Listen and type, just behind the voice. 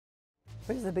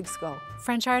Where's the big skull?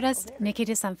 French artist Niki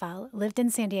de Saint Phalle lived in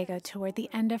San Diego toward the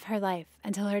end of her life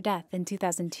until her death in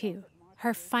 2002.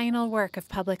 Her final work of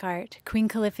public art, Queen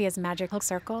Califia's Magical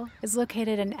Circle, is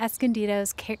located in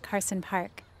Escondido's Kit Carson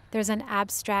Park. There's an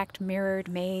abstract mirrored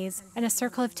maze and a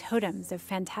circle of totems of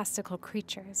fantastical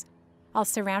creatures, all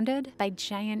surrounded by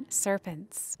giant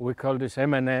serpents. We call this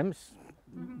M&Ms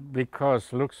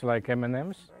because looks like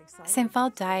M&Ms. Saint Phalle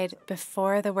died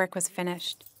before the work was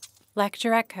finished. Lech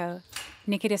Jurecko,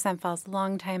 Niki de Saint Phalle's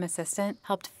longtime assistant,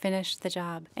 helped finish the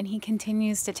job, and he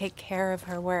continues to take care of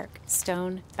her work,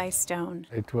 stone by stone.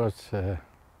 It was a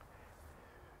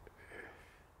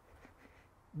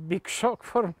big shock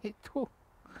for me too.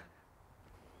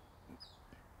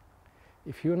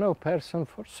 If you know a person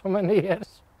for so many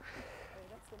years,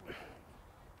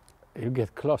 you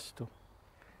get close to.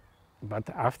 But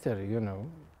after,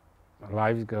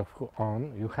 life goes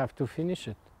on, you have to finish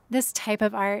it. This type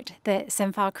of art that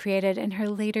Saint Phalle created in her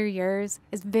later years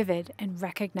is vivid and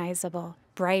recognizable.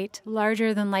 Bright,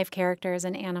 larger-than-life characters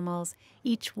and animals,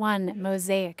 each one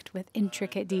mosaicked with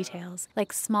intricate details,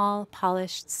 like small,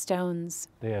 polished stones.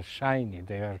 They are shiny,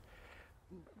 they are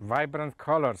vibrant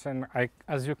colors, and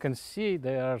as you can see,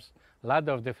 there are a lot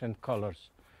of different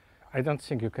colors. I don't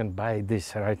think you can buy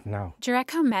this right now.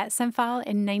 Jurecko met Saint Phalle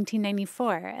in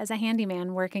 1994 as a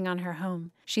handyman working on her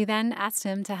home. She then asked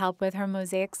him to help with her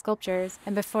mosaic sculptures,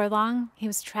 and before long, he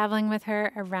was traveling with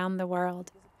her around the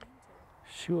world.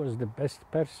 She was the best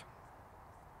person.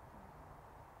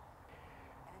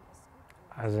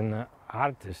 As an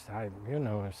artist,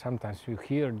 sometimes you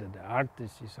hear that the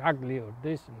artist is ugly or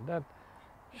this and that.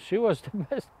 She was the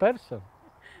best person,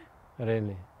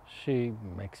 really. She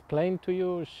explained to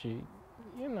you.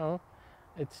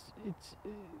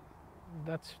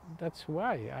 That's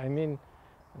why.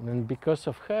 And because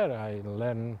of her, I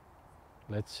learned.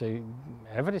 Let's say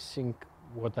everything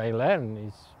what I learned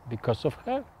is because of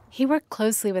her. He worked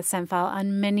closely with Saint Phalle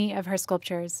on many of her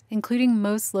sculptures, including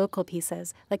most local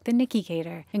pieces, like the Niki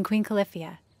Gator in Queen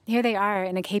Califia. Here they are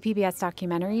in a KPBS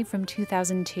documentary from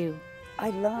 2002. I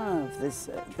love this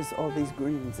all these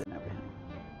greens and everything.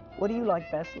 What do you like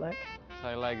best, Lech?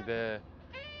 I like the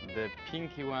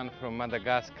pinky one from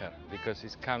Madagascar because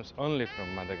it comes only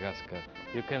from Madagascar.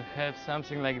 You can have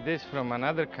something like this from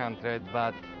another country,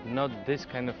 but not this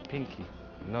kind of pinky,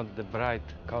 not the bright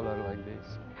color like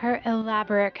this. Her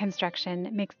elaborate construction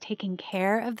makes taking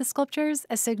care of the sculptures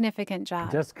a significant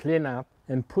job. Just clean up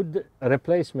and put the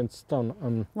replacement stone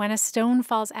on. When a stone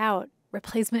falls out,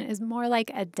 replacement is more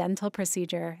like a dental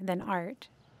procedure than art.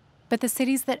 But the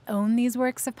cities that own these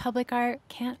works of public art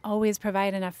can't always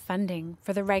provide enough funding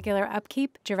for the regular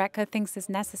upkeep Jurecko thinks is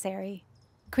necessary.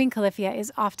 Queen Califia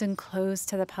is often closed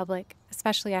to the public,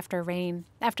 especially after rain.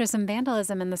 After some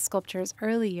vandalism in the sculpture's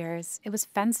early years, it was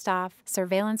fenced off,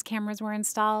 surveillance cameras were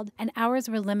installed, and hours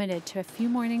were limited to a few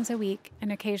mornings a week and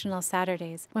occasional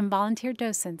Saturdays when volunteer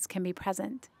docents can be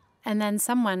present. And then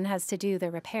someone has to do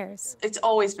the repairs. It's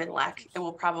always been Lech. It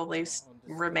will probably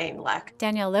remain Lech.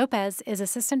 Danielle Lopez is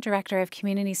Assistant Director of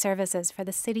Community Services for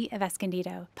the City of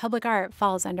Escondido. Public art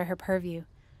falls under her purview.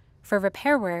 For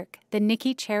repair work, the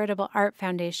Niki Charitable Art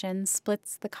Foundation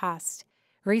splits the cost.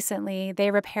 Recently,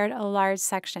 they repaired a large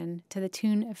section to the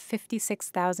tune of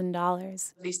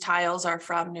 $56,000. These tiles are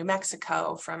from New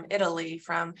Mexico, from Italy,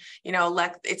 from,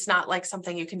 Lech. It's not like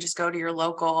something you can just go to your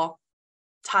local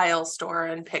tile store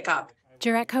and pick up.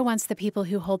 Jurecko wants the people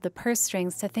who hold the purse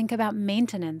strings to think about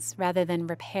maintenance rather than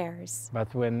repairs.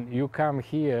 But when you come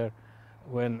here,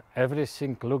 when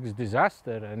everything looks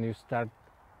disaster and you start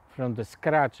from the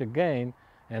scratch again,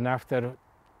 and after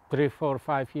 3, 4,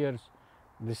 5 years,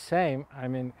 the same,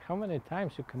 how many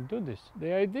times you can do this?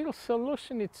 The ideal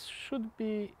solution, it should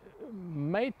be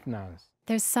maintenance.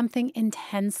 There's something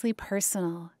intensely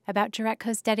personal about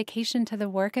Jurecko's dedication to the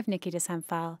work of Niki de Saint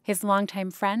Phalle, his longtime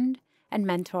friend and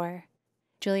mentor.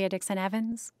 Julia Dixon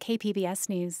Evans, KPBS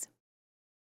News.